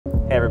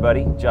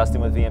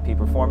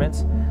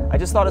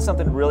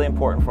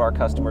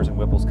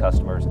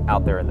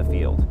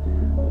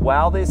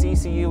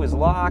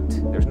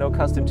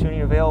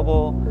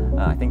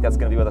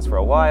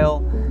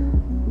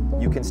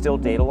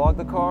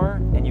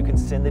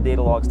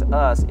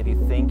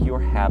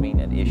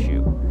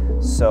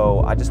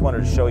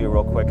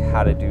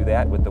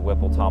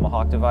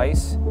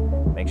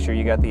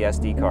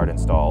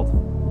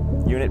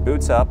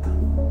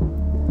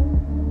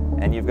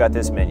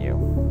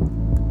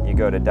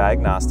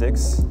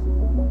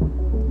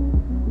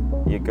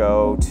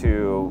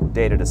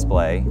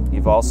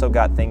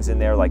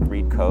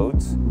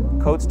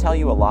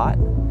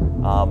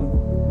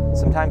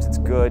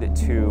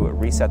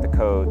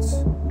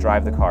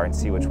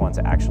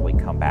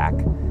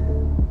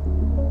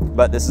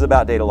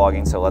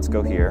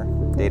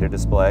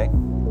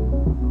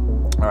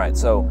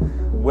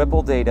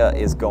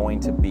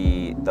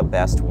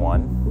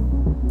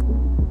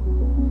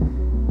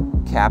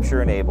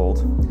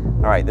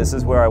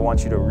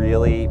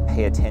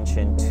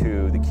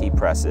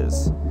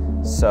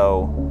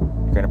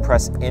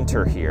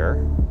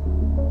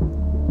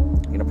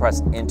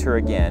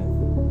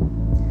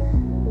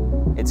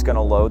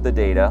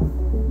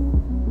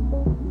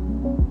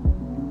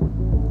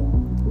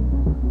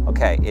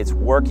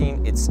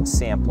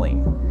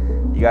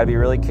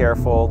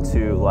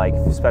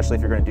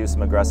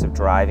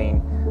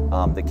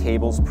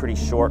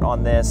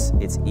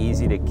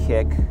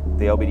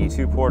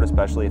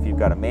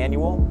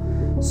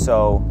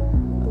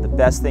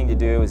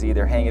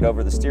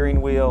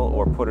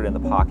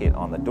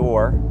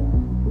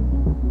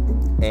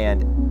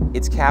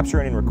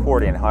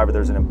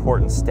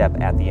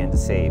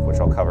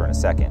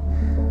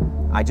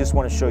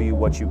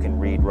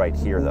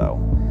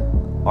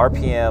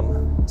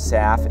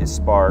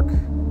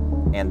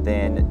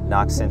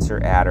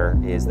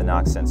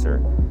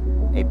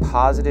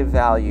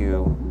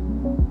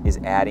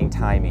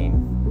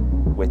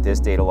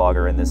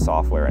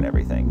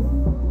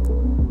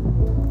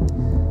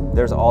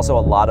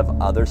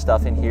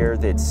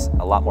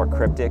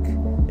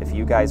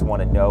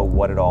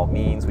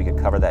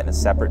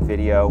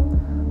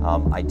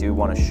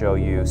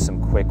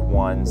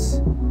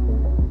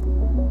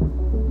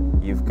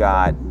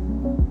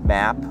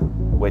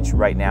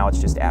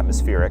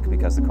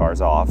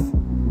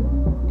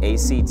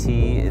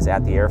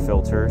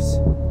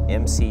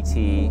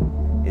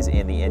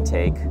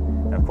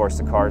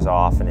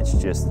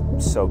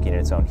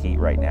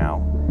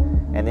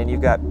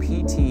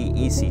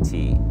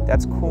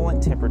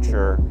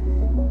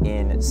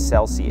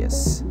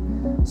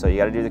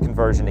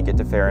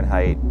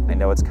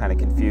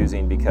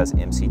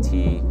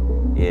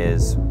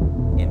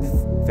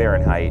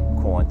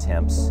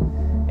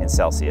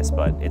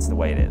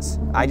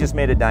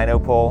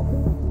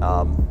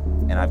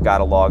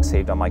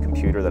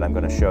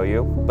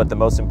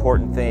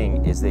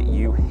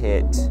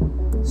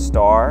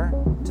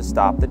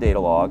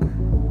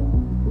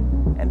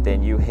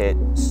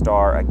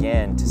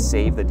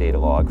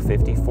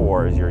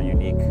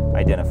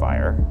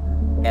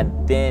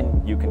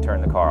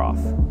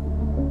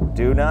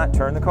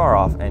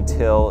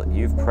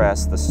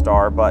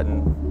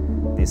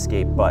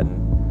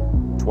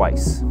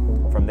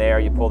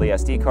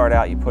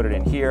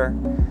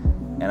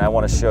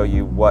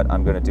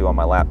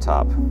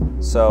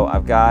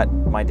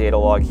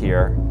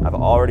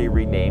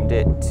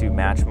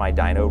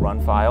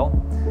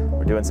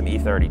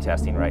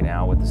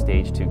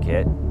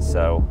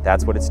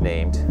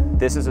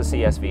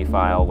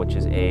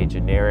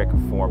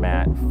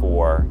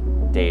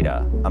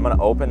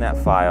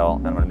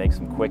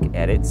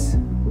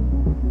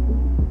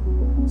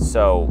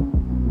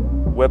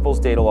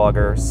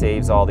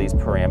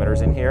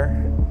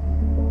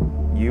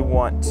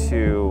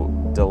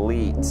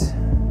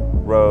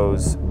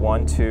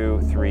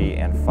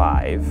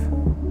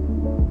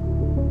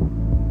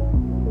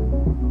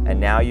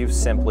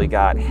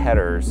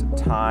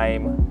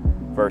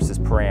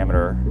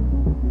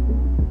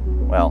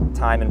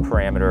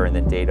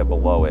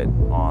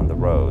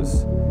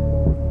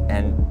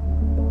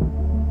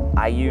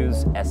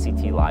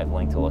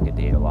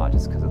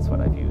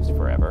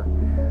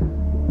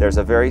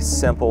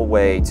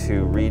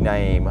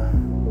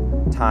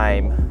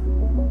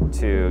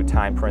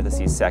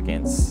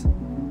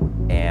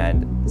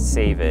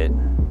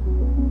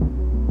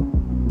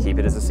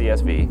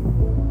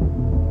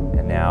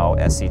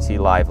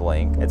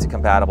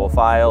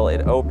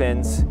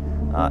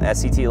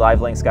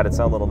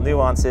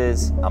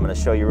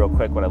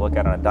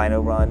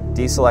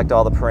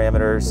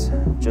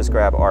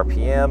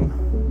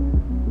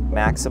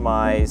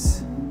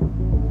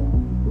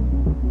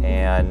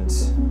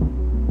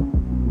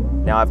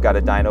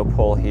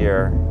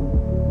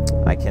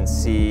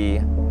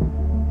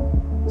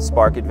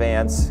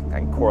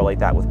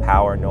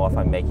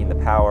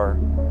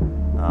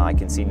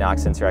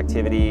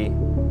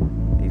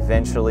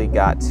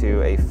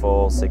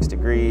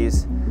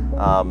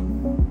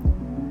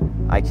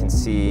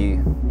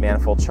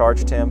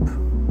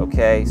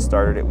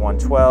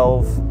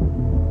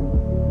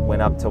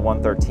went up to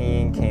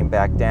 113, came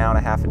back down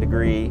a half a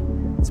degree.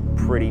 It's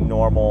pretty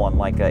normal on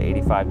like a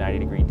 85, 90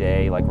 degree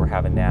day like we're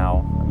having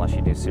now, unless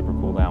you do super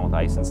cool down with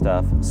ice and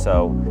stuff.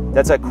 So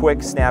that's a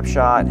quick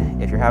snapshot.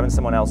 If you're having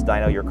someone else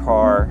dyno your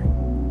car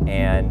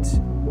and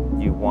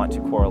you want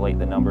to correlate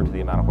the number to the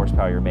amount of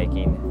horsepower you're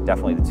making,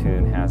 definitely the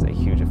tune has a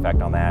huge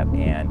effect on that,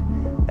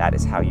 and that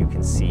is how you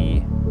can see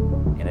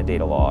in a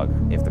data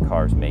log if the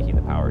car is making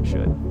the power it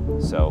should.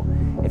 So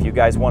if you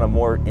guys want a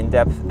more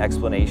in-depth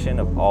explanation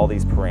of all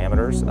these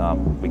parameters,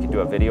 we could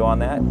do a video on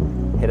that.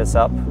 Hit us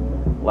up,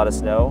 let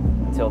us know.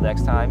 Until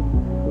next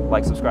time,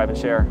 like, subscribe, and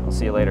share. I'll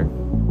see you later.